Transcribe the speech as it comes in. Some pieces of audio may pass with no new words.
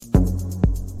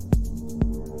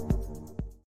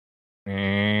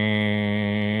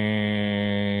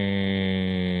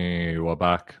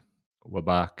back. We're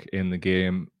back in the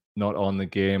game, not on the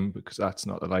game, because that's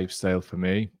not the lifestyle for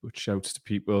me. But shouts to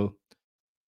people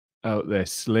out there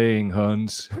slaying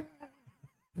Huns.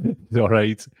 It's all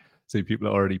right. So people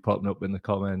are already popping up in the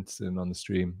comments and on the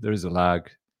stream. There is a lag.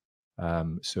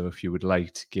 So if you would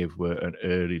like to give an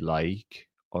early like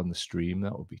on the stream,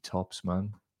 that would be tops,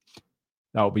 man.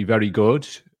 That would be very good.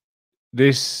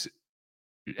 This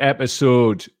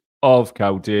episode of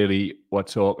Cow Daily, we're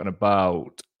talking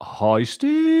about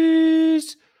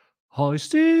Hoisties.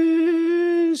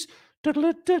 Hoisties.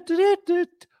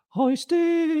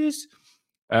 Hoisties.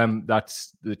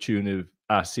 That's the tune of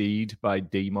Acid by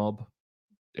D-Mob.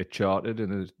 It charted in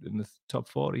the top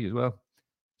 40 as well.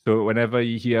 So whenever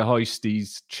you hear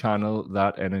Hoisties, channel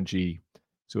that energy.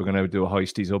 So we're going to do a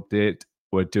Hoisties update.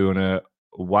 We're doing a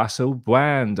Russel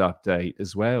Brand update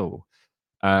as well.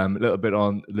 A little bit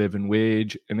on living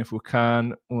wage. And if we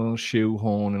can, we'll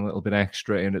shoehorn a little bit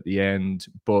extra in at the end,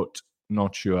 but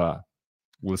not sure.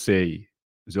 We'll see.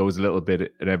 There's always a little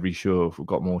bit at every show if we've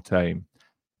got more time.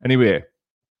 Anyway,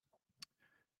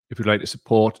 if you'd like to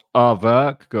support our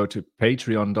work, go to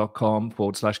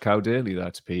patreon.com/cowdaily.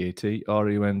 That's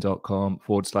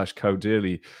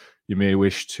patreon.com/cowdaily. You may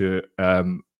wish to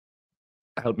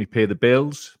help me pay the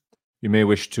bills. You may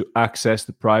wish to access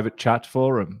the private chat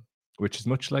forum, which is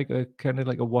much like a kind of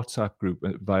like a WhatsApp group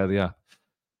via the app.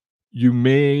 You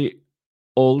may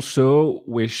also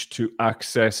wish to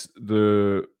access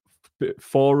the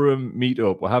forum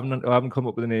meetup. I haven't come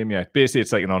up with a name yet. Basically,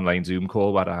 it's like an online Zoom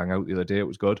call. We had a hangout the other day. It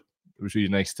was good. It was really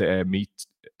nice to meet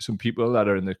some people that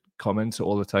are in the comments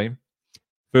all the time.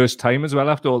 First time as well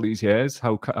after all these years.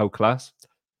 How class.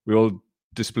 We all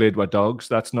displayed our dogs.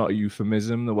 That's not a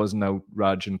euphemism. There wasn't no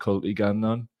Raj and Culty going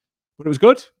on. But it was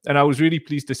good. And I was really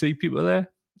pleased to see people there.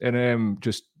 And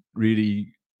just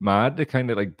really mad to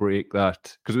kind of like break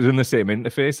that, because it was in the same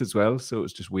interface as well. So it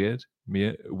was just weird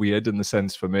in the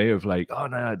sense for me of like, oh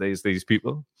no, there's these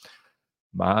people.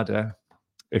 Mad.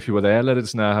 If you were there, let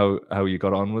us know how you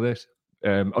got on with it.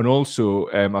 And also,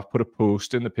 I've put a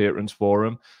post in the patrons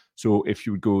forum. So if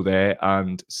you would go there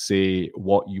and say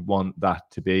what you want that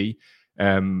to be,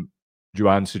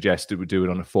 Joanne suggested we do it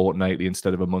on a fortnightly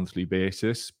instead of a monthly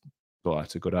basis. But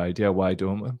that's a good idea. Why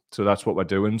don't we? So that's what we're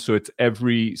doing. So it's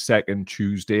every second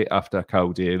Tuesday after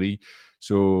Cow Daily.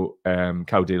 So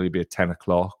Cow Daily will be at 10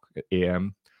 o'clock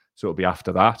a.m. So it'll be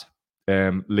after that.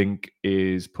 Link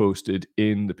is posted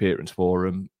in the patrons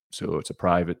forum. So it's a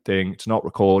private thing. It's not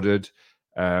recorded.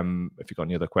 If you've got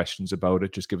any other questions about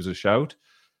it, just give us a shout.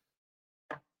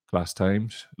 Class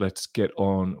times. Let's get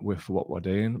on with what we're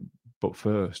doing. But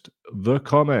first, the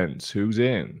comments. Who's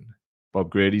in?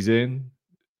 Bob Grady's in.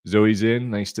 Zoe's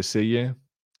in. Nice to see you.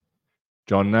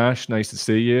 John Nash. Nice to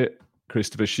see you.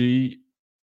 Christopher Shee.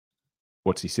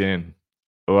 What's he saying?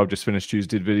 Oh, I've just finished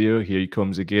Tuesday's video. Here he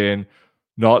comes again.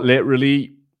 Not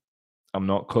literally. I'm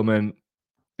not coming.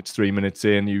 It's 3 minutes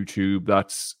in YouTube.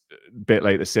 That's a bit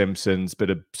like The Simpsons. Bit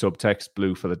of subtext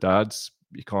blue for the dads.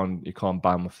 You can't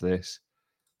ban with this.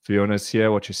 Fiona's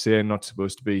here. What you're saying? Not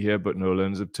supposed to be here, but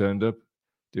Nolans have turned up.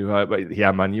 But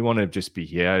yeah, man, you want to just be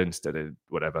here instead of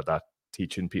whatever that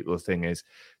teaching people thing is.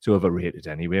 It's overrated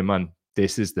anyway, man.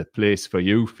 This is the place for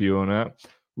you, Fiona.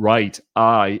 Right,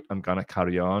 I am gonna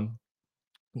carry on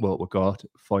what we got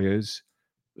for yous.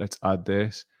 Let's add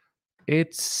this.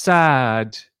 It's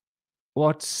sad.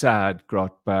 What's sad,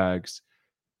 grot bags?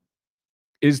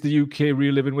 Is the UK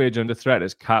real living wage under threat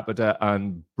as Capita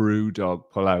and Brewdog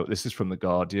pull out? This is from The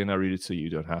Guardian. I read it so you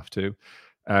don't have to.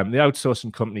 The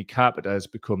outsourcing company Capita has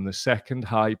become the second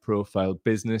high-profile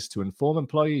business to inform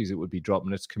employees it would be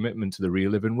dropping its commitment to the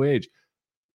real living wage.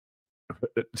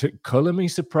 Colour me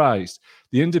surprised.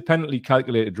 The independently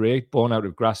calculated rate born out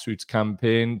of grassroots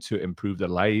campaign to improve the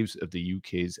lives of the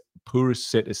UK's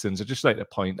poorest citizens. I'd just like to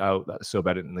point out that the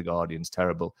sub-edit in The Guardian's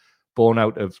terrible. Born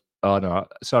out of... Oh, no,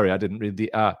 sorry, I didn't read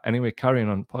the... Anyway, carrying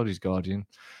on. Apologies, Guardian.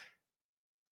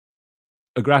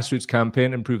 A grassroots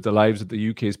campaign to improve the lives of the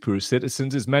UK's poorest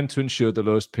citizens is meant to ensure the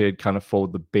lowest paid can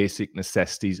afford the basic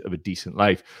necessities of a decent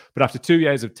life. But after 2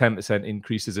 years of 10%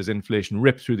 increases as inflation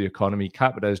ripped through the economy,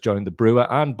 Capita has joined the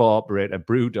brewer and bar operator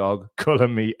Brewdog, colour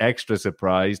me extra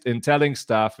surprised, in telling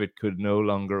staff it could no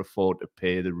longer afford to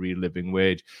pay the real living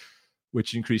wage,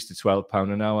 which increased to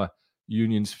 £12 an hour.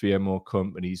 Unions fear more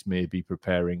companies may be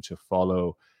preparing to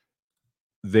follow.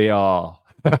 They are.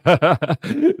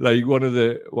 Like one of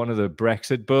the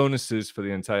Brexit bonuses for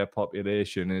the entire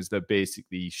population is they're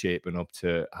basically shaping up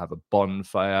to have a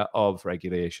bonfire of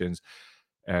regulations.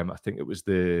 I think it was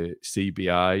the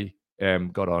CBI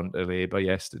got on to Labour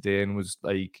yesterday and was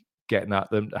like getting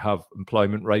at them to have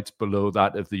employment rights below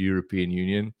that of the European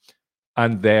Union.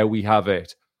 And there we have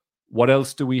it. What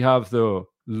else do we have, though?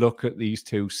 Look at these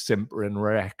two simpering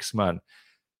wrecks, man.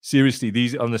 Seriously,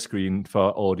 these on the screen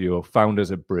for audio,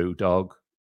 founders of Brewdog.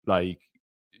 Like,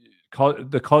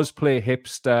 the cosplay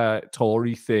hipster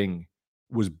Tory thing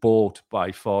was bought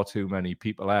by far too many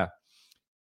people there.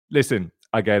 Listen,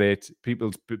 I get it.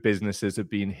 People's businesses have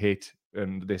been hit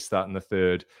and this, that, and the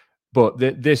third. But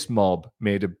this mob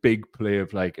made a big play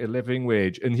of like a living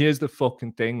wage. And here's the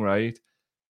fucking thing, right?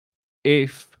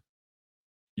 If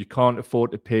you can't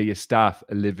afford to pay your staff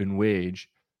a living wage,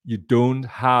 you don't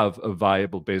have a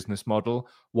viable business model.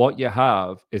 What you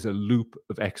have is a loop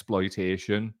of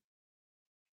exploitation.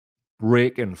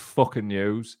 Breaking fucking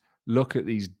news. Look at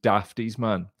these dafties,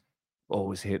 man.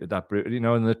 Always hated that,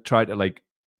 and they tried to, like,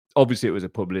 obviously it was a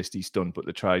publicity stunt, but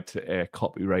they tried to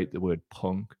copyright the word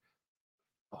punk.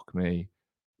 Fuck me.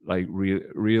 Like,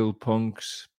 real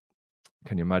punks.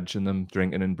 Can you imagine them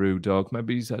drinking in Brewdog?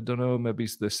 Maybe, I don't know, maybe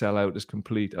the sellout is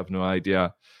complete. I've no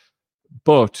idea.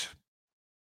 But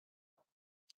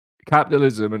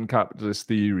capitalism and capitalist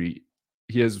theory,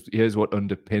 here's what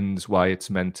underpins why it's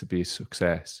meant to be a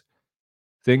success.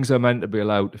 Things are meant to be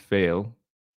allowed to fail,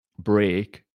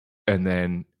 break, and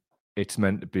then it's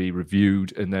meant to be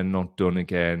reviewed and then not done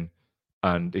again,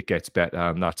 and it gets better,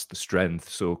 and that's the strength,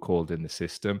 so-called, in the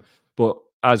system. But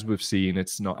as we've seen,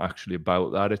 it's not actually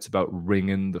about that. It's about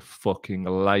wringing the fucking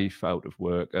life out of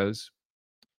workers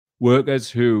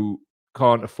who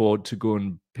can't afford to go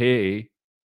and pay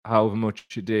however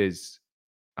much it is.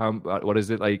 What is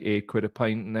it, like £8 a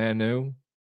pint in there now?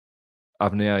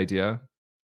 I've no idea.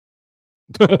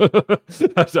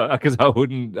 Because I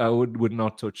would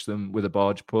not touch them with a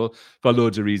barge pole for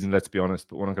loads of reasons, let's be honest,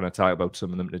 but we're not going to talk about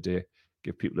some of them today.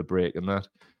 Give people a break in that.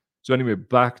 So anyway,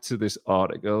 back to this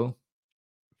article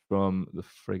from the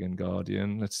friggin'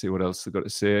 Guardian. Let's see what else they've got to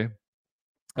say.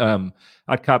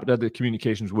 At Capita, the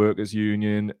Communications Workers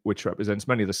Union, which represents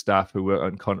many of the staff who work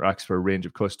on contracts for a range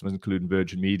of customers, including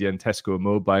Virgin Media and Tesco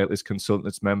Mobile, is consulting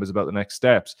its members about the next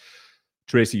steps.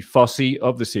 Tracy Fossey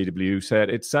of the CW said,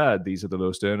 "It's sad these are the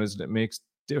lowest earners and it makes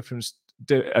a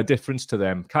difference to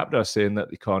them. Capita are saying that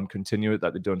they can't continue it,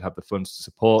 that they don't have the funds to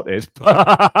support it,"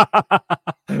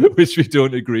 which we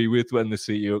don't agree with when the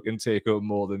CEO can take up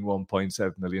more than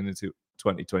 1.7 million into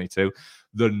 2022.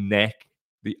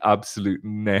 The absolute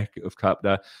neck of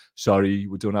Capita. Sorry,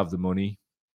 we don't have the money.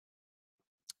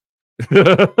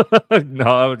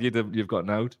 No, you've got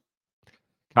out.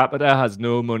 Capita has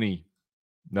no money.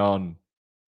 None.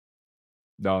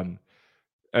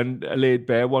 And laid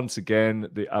bare once again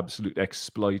the absolute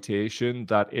exploitation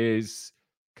that is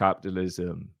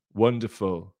capitalism.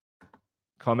 Wonderful.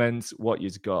 Comments what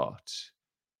you've got.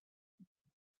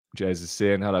 Jez is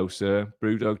saying, hello, sir.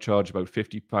 Brewdog charge about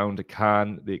 £50 a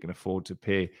can. They can afford to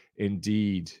pay.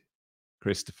 Indeed.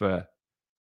 Christopher.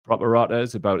 Proper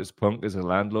rotters about as punk as a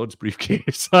landlord's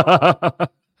briefcase.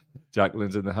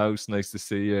 Jacqueline's in the house. Nice to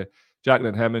see you.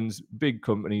 Jacqueline Hemmons, big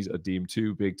companies are deemed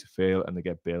too big to fail and they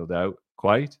get bailed out.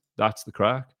 Quite. That's the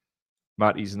crack.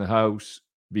 Matty's in the house.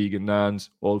 Vegan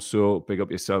Nans. Also, big up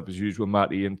yourself as usual,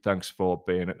 Matty, and thanks for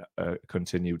being a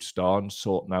continued star and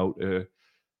sorting out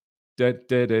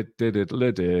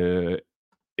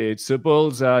it's a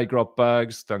bullseye, Grop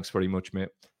Bags. Thanks very much, mate.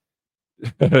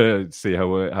 See how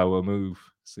we move.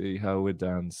 See how we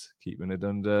dance. Keeping it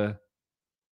under.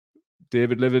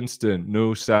 David Livingston,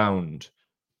 no sound.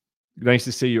 Nice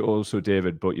to see you also,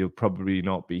 David, but you'll probably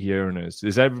not be hearing us.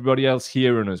 Is everybody else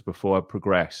hearing us before I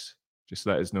progress? Just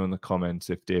let us know in the comments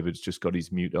if David's just got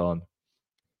his mute on.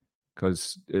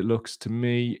 Because it looks to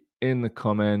me in the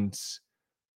comments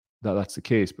that that's the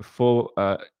case. Before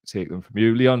I take them from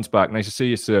you, Leon's back. Nice to see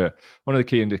you, sir. One of the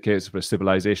key indicators for a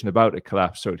civilization about to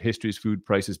collapse throughout history's food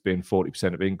prices being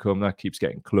 40% of income. That keeps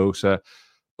getting closer.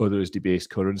 Other is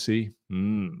debased currency.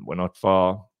 We're not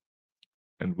far.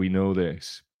 And we know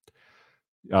this.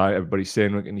 Everybody's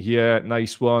saying we can hear.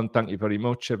 Nice one. Thank you very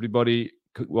much, everybody.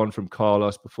 One from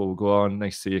Carlos before we go on.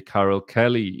 Nice to see you, Carol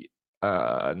Kelly,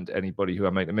 and anybody who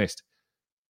I might have missed.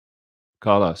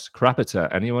 Carlos,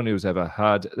 Crapita, anyone who's ever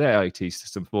had their IT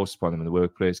system forced upon them in the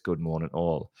workplace, good morning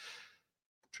all.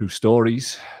 True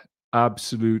stories,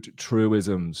 absolute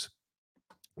truisms,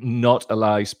 not a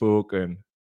lie spoken.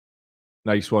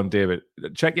 Nice one, David.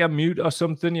 Check your mute or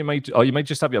something. You might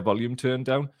just have your volume turned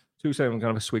down. 2 seconds, I'm going to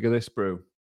have a swig of this brew.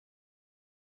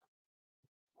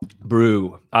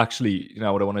 Actually, you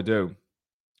know what I want to do?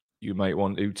 You might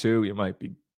want to too. You might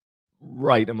be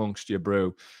right amongst your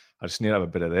brew. I just need to have a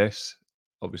bit of this.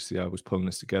 Obviously, I was pulling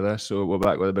this together. So we're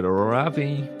back with a bit of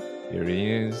Ravi. Here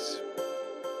he is.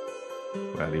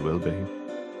 Well, he will be.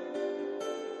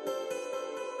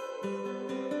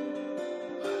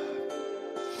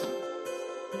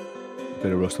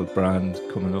 bit of Russel Brand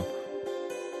coming up.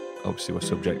 Obviously, we're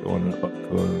subject to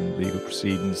ongoing legal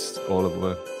proceedings all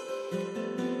over.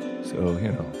 So,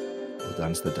 you know, we'll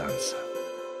dance the dance.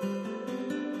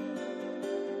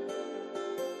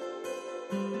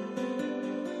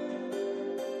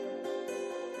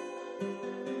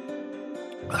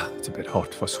 It's a bit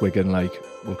hot for swigging, like,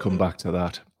 we'll come back to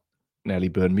that. Nearly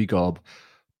burned me gob.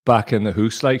 Back in the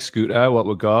hoose like Scooter, what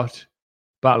we got?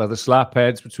 Battle of the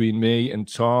slapheads between me and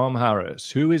Tom Harris.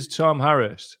 Who is Tom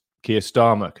Harris? Keir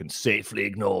Starmer can safely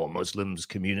ignore Muslims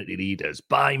community leaders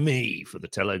by me for the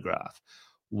Telegraph.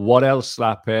 What else,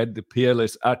 slaphead? The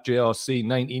peerless at JRC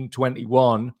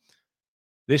 1921.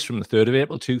 This from the 3rd of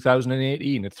April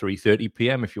 2018 at 3:30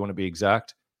 p.m. if you want to be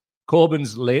exact.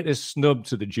 Corbyn's latest snub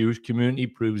to the Jewish community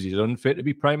proves he's unfit to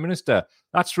be Prime Minister.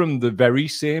 That's from the very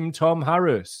same Tom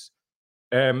Harris.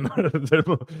 I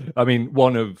mean,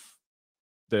 one of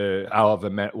the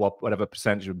whatever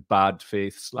percentage of bad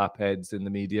faith slapheads in the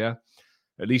media.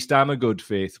 At least I'm a good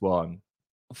faith one.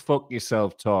 Fuck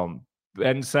yourself, Tom.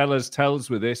 Ben Sellers tells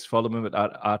with this. Follow him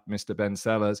at Mr. Ben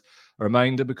Sellers. A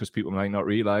reminder, because people might not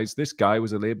realise, this guy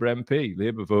was a Labour MP.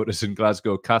 Labour voters in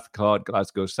Glasgow, Cathcart,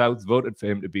 Glasgow South voted for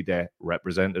him to be their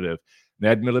representative.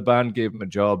 Ned Miliband gave him a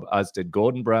job, as did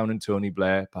Gordon Brown and Tony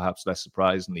Blair. Perhaps less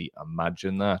surprisingly,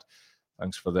 imagine that.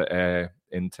 Thanks for the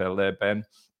intel there, Ben.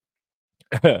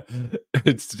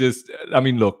 It's just, I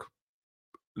mean,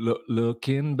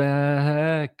 looking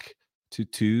back to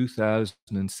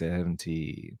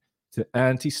 2017, to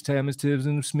anti-Semitism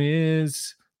and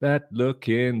smears that look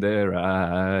in their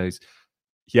eyes.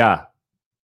 Yeah.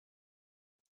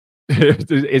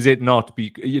 Is it not?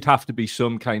 You'd have to be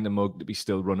some kind of mug to be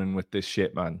still running with this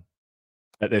shit, man,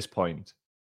 at this point.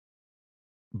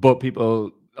 But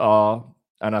people are,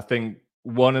 and I think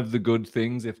one of the good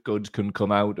things, if good can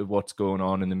come out of what's going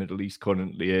on in the Middle East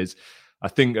currently, is I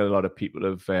think a lot of people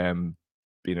have been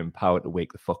empowered to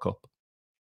wake the fuck up.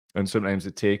 And sometimes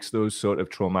it takes those sort of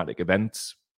traumatic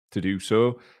events to do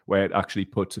so, where it actually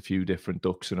puts a few different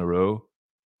ducks in a row.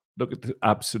 Look at the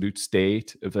absolute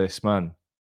state of this, man.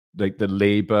 Like the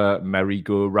Labour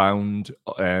merry-go-round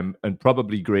and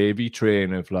probably gravy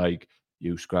train of like,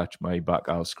 you scratch my back,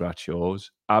 I'll scratch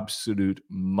yours. Absolute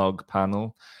mug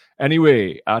panel.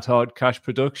 Anyway, at Hard Cash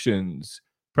Productions,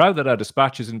 proud that our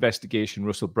Dispatches investigation,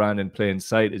 Russel Brand in Plain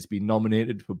Sight, has been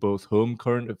nominated for both Home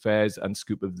Current Affairs and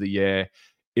Scoop of the Year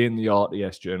in the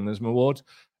RTS Journalism Award.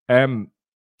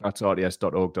 That's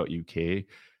rts.org.uk.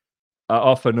 I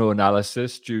offer no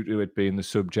analysis due to it being the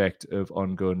subject of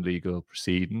ongoing legal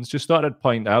proceedings. Just thought I'd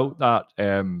point out that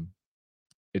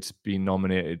it's been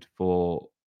nominated for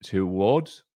 2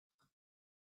 awards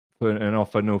and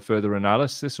offer no further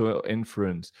analysis or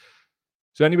inference.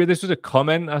 So anyway, this was a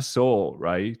comment I saw,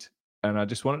 right? And I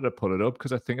just wanted to pull it up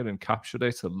because I think it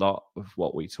encapsulates a lot of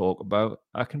what we talk about.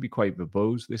 I can be quite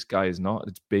verbose. This guy is not.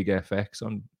 It's Big FX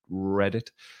on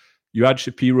Reddit. You had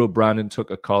Shapiro, Brand, and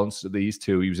Tucker Collins to these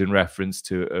two. He was in reference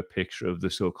to a picture of the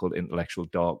so-called intellectual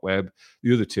dark web.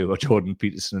 The other two are Jordan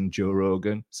Peterson and Joe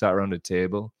Rogan, sat around a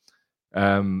table.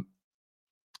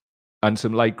 And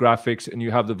some light graphics, and you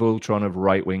have the Voltron of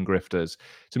right-wing grifters.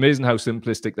 It's amazing how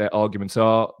simplistic their arguments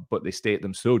are, but they state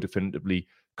them so definitively.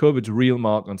 COVID's real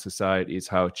mark on society is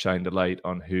how it shined a light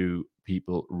on who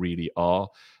people really are.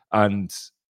 And,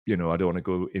 you know, I don't want to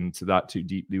go into that too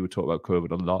deeply. We'll talk about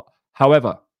COVID a lot.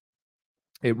 However,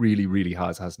 it really, really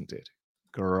has, hasn't it?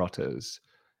 Grottas.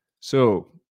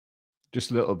 So, just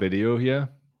a little video here.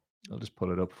 I'll just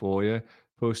pull it up for you.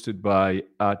 Posted by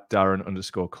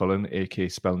 @Darren_Cullen, aka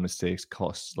Spell Mistakes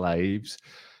Costs Lives.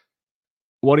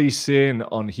 What he's saying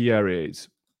on here is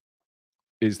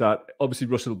that obviously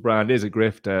Russel Brand is a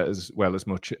grifter as well as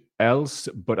much else,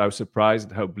 but I was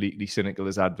surprised at how bleakly cynical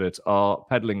his adverts are,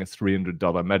 peddling a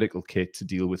 $300 medical kit to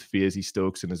deal with fears he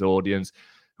stokes in his audience,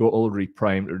 who are already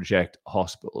primed to reject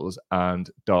hospitals and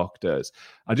doctors.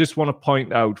 I just want to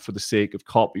point out, for the sake of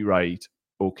copyright,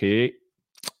 okay,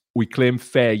 we claim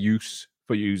fair use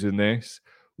for using this.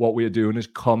 What we are doing is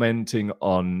commenting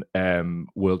on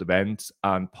world events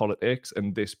and politics,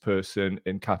 and this person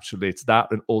encapsulates that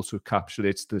and also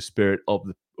encapsulates the spirit of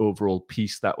the overall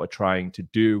piece that we're trying to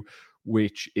do,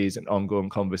 which is an ongoing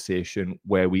conversation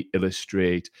where we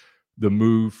illustrate the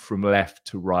move from left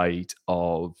to right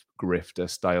of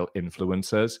grifter-style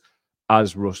influencers,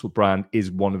 as Russel Brand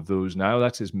is one of those now.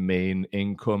 That's his main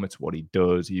income. It's what he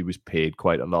does. He was paid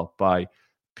quite a lot by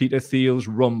Peter Thiel's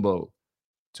Rumble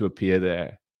to appear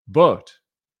there. But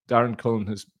Darren Cullen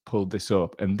has pulled this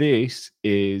up, and this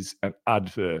is an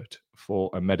advert for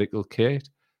a medical kit.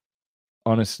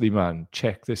 Honestly, man,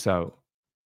 check this out.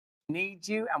 Need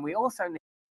you, and we also need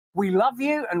We love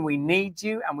you and we need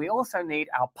you, and we also need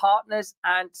our partners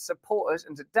and supporters.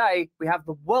 And today we have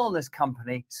the Wellness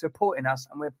Company supporting us,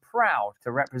 and we're proud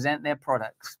to represent their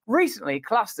products. Recently,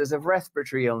 clusters of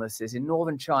respiratory illnesses in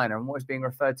northern China and what is being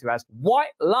referred to as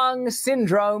white lung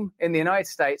syndrome in the United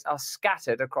States are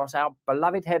scattered across our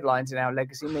beloved headlines in our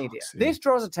legacy media. This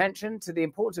draws attention to the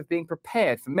importance of being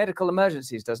prepared for medical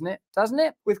emergencies, doesn't it? Doesn't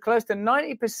it? With close to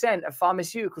 90% of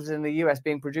pharmaceuticals in the US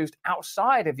being produced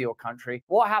outside of your country,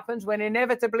 what happens when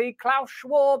inevitably Klaus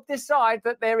Schwab decides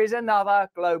that there is another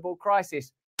global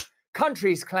crisis?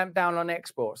 Countries clamp down on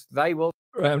exports. They will.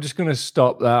 Right, I'm just going to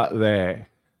stop that there.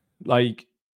 Like,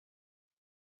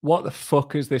 what the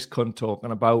fuck is this cunt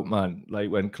talking about, man?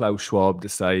 Like, when Klaus Schwab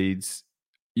decides,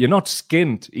 you're not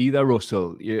skint either,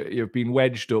 Russell. You've been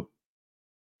wedged up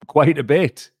quite a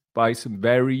bit by some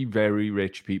very, very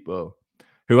rich people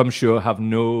who I'm sure have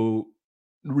no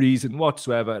reason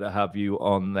whatsoever to have you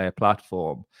on their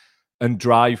platform and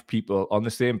drive people on the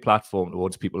same platform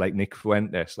towards people like Nick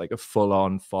Fuentes, like a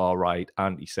full-on far-right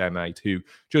anti-Semite who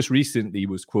just recently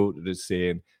was quoted as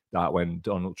saying that when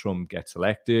Donald Trump gets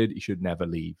elected, he should never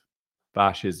leave.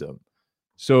 Fascism.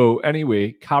 So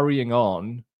anyway, carrying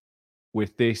on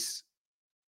with this,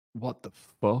 what the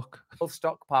fuck?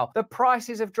 Stockpile. The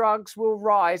prices of drugs will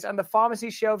rise and the pharmacy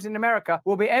shelves in America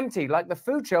will be empty like the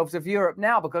food shelves of Europe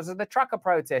now because of the trucker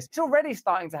protest. It's already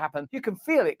starting to happen. You can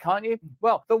feel it, can't you?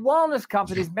 Well, the Wellness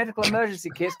Company's medical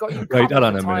emergency kits got you covered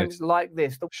Right, for times like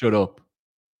this. Shut up.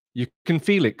 You can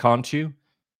feel it, can't you?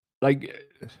 Like,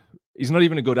 he's not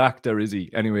even a good actor, is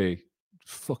he? Anyway,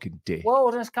 fucking dick.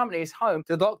 Wellness Company is home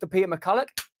to Dr. Peter McCulloch,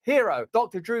 hero,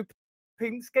 Dr. Drew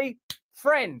Pinsky,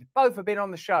 friend, both have been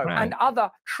on the show, and other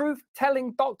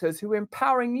truth-telling doctors who are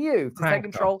empowering you to take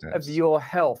control of your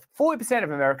health. 40%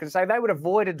 of Americans say they would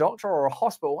avoid a doctor or a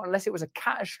hospital unless it was a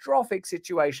catastrophic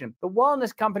situation. The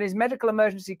Wellness Company's medical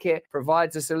emergency kit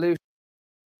provides a solution.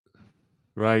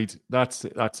 Right, that's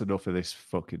enough of this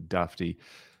fucking dafty.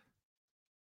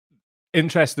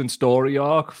 Interesting story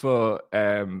arc for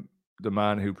the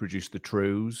man who produced the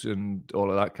Trues and all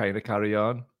of that kind of carry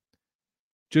on.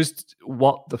 Just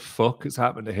what the fuck has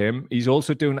happened to him? He's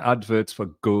also doing adverts for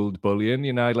gold bullion,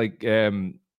 you know, like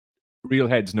real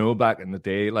heads know back in the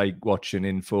day, like watching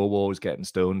InfoWars getting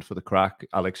stoned for the crack.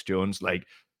 Alex Jones, like,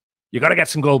 you got to get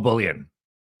some gold bullion.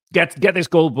 Get this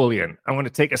gold bullion. I'm going to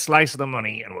take a slice of the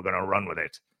money and we're going to run with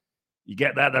it. You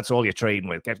get that? That's all you're trading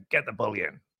with. Get the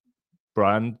bullion.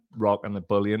 Brand rocking the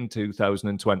bullion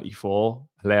 2024.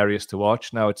 Hilarious to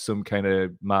watch. Now it's some kind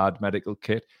of mad medical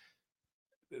kit.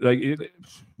 Like,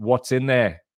 what's in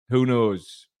there? Who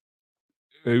knows?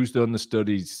 Who's done the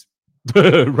studies?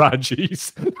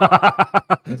 Rajis.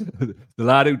 The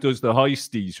lad who does the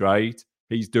Hoisties, right?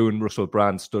 He's doing Russel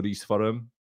Brand studies for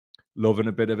him. Loving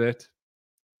a bit of it.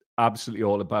 Absolutely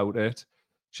all about it.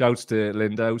 Shouts to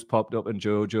Linda, who's popped up, and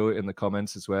Jojo in the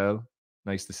comments as well.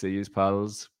 Nice to see his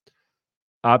pals.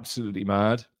 Absolutely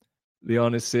mad.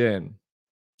 Leon is saying,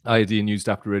 iodine used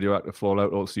after radioactive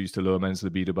fallout, also used to lower men's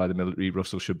libido by the military.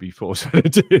 Russell should be forced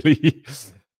daily.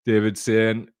 David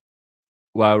saying,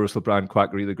 wow, Russell Brand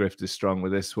quackery, the grift is strong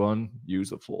with this one.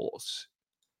 Use the force.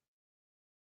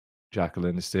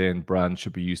 Jacqueline is saying Brand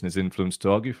should be using his influence to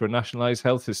argue for a nationalized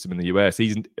health system in the US.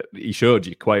 He showed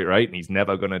you quite right, and he's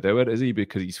never going to do it, is he?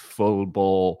 Because he's full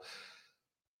ball.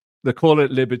 They call it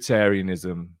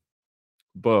libertarianism,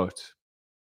 but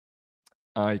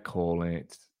I call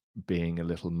it being a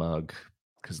little mug,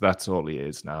 because that's all he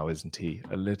is now, isn't he?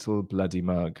 A little bloody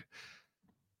mug.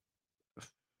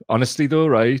 Honestly, though,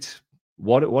 right?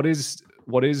 What is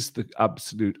the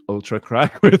absolute ultra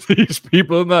crack with these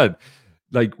people, man?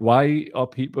 Like, why are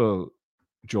people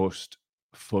just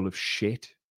full of shit?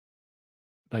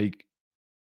 Like,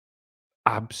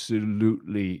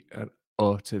 absolutely and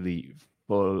utterly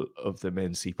full of the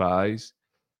mincy pies.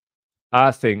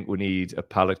 I think we need a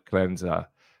palate cleanser.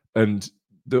 And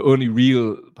the only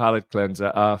real palate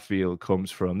cleanser I feel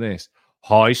comes from this.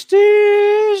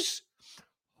 Hoisties!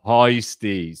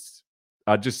 Hoisties.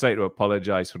 I'd just like to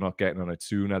apologize for not getting on it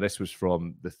sooner. This was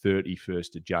from the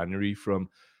 31st of January from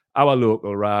our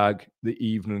local rag, the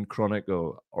Evening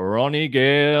Chronicle. Ronnie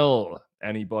Gale.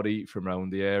 Anybody from around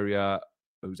the area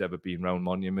who's ever been round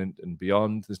Monument and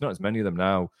beyond? There's not as many of them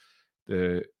now.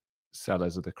 The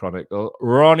sellers of the Chronicle.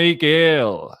 Ronnie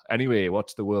Gale. Anyway,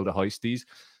 what's the world of Hoisties?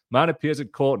 Man appears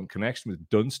at court in connection with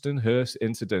Dunstanhurst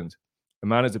incident. A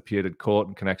man has appeared at court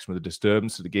in connection with a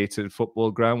disturbance at the gated football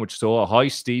ground, which saw a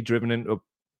Hoistie driven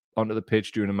onto the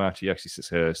pitch during a match. He actually says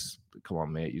Hurst. Come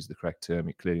on, mate, use the correct term.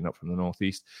 You're clearly not from the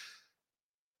northeast.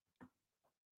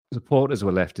 Supporters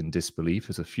were left in disbelief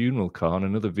as a funeral car and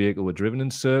another vehicle were driven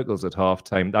in circles at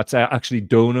half-time. That's actually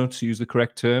donuts, to use the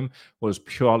correct term, was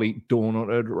purely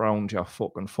donutted around your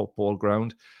fucking football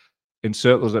ground in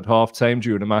circles at half-time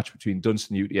during a match between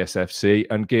Dunstan UTS FC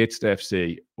and Gateshead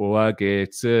FC. Oh, I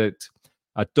get it.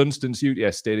 At Dunstan's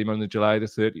UTS Stadium on the July the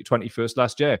 21st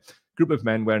last year, a group of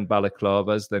men wearing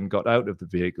balaclavas then got out of the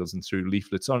vehicles and threw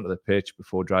leaflets onto the pitch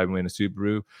before driving away in a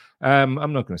Subaru. I'm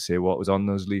not going to say what was on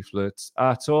those leaflets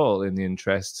at all in the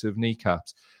interests of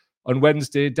kneecaps. On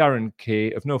Wednesday, Darren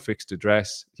Kay of no fixed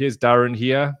address. Here's Darren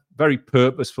here. Very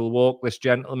purposeful walk, this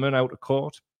gentleman out of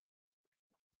court.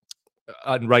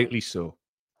 And rightly so.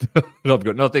 I've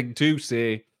got nothing to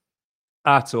say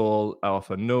at all. I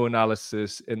offer no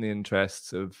analysis in the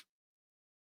interests of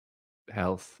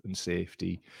health and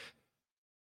safety.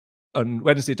 On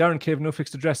Wednesday, Darren Cave, no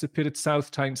fixed address, appeared at South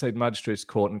Tyneside Magistrates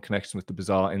Court in connection with the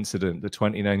bizarre incident. The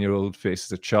 29-year-old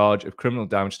faces a charge of criminal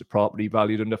damage to property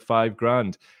valued under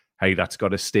 $5,000. Hey, that's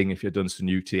got a sting if you're Dunstan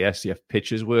UTS. You have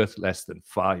pitches worth less than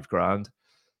 $5,000.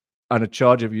 And a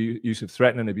charge of use of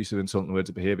threatening, abusive, insulting words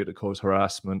of behaviour to cause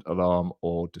harassment, alarm,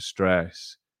 or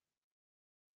distress.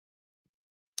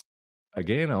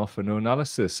 Again, I offer no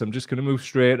analysis. I'm just going to move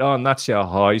straight on. That's your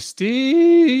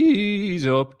Hoisties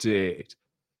update.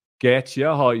 Get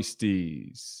your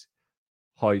Hoisties.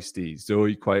 Hoisties.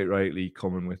 Zoe quite rightly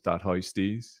coming with that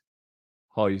Hoisties.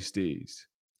 Hoisties.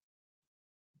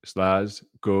 Slaz,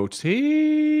 go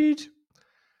teed.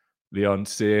 Leon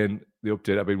saying, the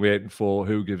update I've been waiting for.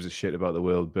 Who gives a shit about the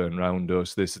world burning around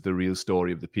us? This is the real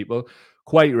story of the people.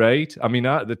 Quite right. I mean,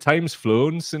 the time's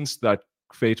flown since that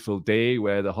fateful day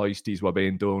where the Hoisties were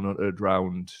being donutted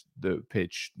round the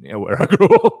pitch where I grew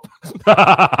up.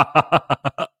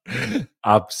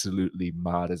 Absolutely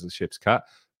mad as a ship's cat.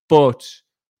 But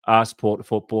I support a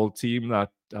football team that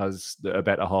has a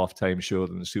better halftime show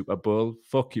than the Super Bowl.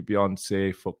 Fuck you,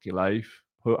 Beyonce. Fuck your life.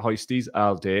 Hoisties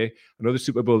all day. I know the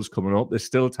Super Bowl's coming up. There's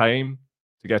still time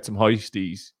to get some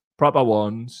Hoisties, proper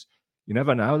ones. You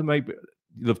never know.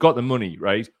 They've got the money,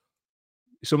 right?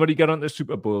 Somebody get on the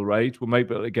Super Bowl, right? We might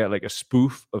be able to get like a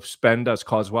spoof of Spender's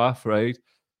Cosworth, right?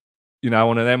 You know,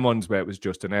 one of them ones where it was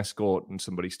just an escort and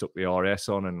somebody stuck the RS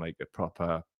on and like a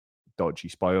proper dodgy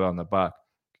spoiler on the back.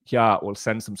 Yeah, we'll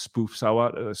send some spoofs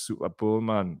out to the Super Bowl,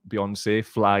 man. Beyonce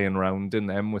flying around in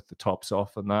them with the tops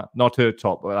off and that. Not her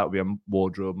top, but that would be a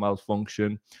wardrobe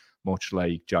malfunction, much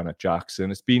like Janet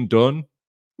Jackson. It's been done.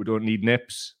 We don't need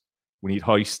nips. We need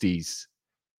Hoisties.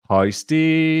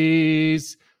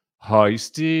 Hoisties.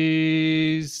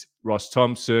 Hoisties. Ross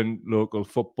Thompson, local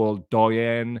football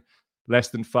doyen. Less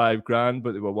than $5,000,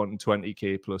 but they were wanting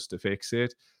 20k plus to fix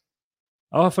it.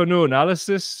 I offer no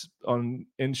analysis on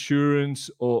insurance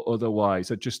or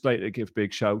otherwise. I'd just like to give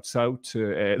big shouts out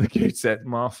to the Gateshead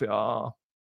Mafia.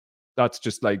 That's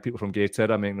just like people from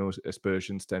Gateshead. I make no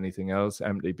aspersions to anything else.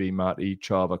 MTB, Matty,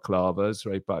 Chava Clavers,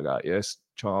 right back at yes,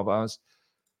 Chavas.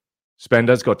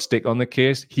 Spender's got stick on the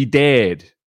case. He dead.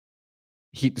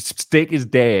 Stick is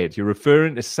dead. You're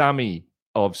referring to Sammy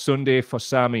of Sunday for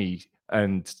Sammy,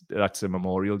 and that's a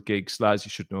memorial gig. Slaz, you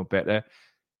should know better.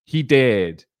 He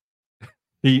dead.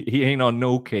 He ain't on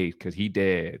no case because he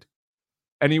dead.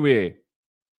 Anyway,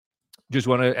 just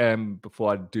want to,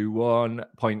 before I do one,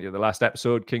 point to the last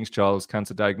episode, King's Charles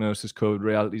Cancer Diagnosis, COVID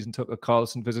Realities, and Tucker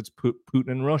Carlson visits Putin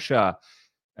in Russia.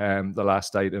 The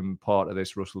last item, part of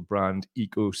this Russel Brand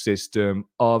ecosystem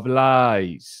of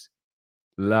lies.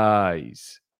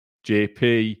 Lies.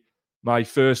 JP, my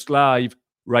first live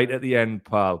right at the end,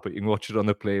 pal, but you can watch it on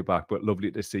the playback, but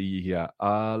lovely to see you here.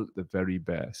 All the very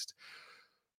best.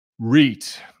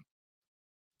 Reet.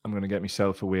 I'm going to get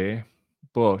myself away,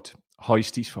 but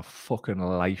Hoisties for fucking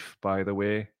life, by the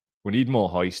way. We need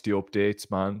more Hoisty updates,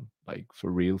 man. Like,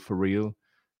 for real.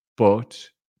 But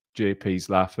JP's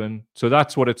laughing. So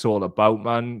that's what it's all about,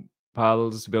 man.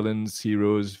 Pals, villains,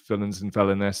 heroes, villains and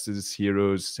villainesses,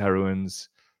 heroes, heroines,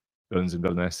 villains and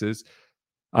villainesses.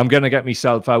 I'm going to get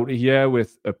myself out of here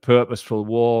with a purposeful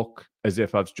walk as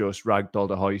if I've just ragdolled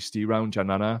a Hoisty round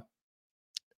Janana.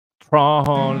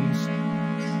 Prawns.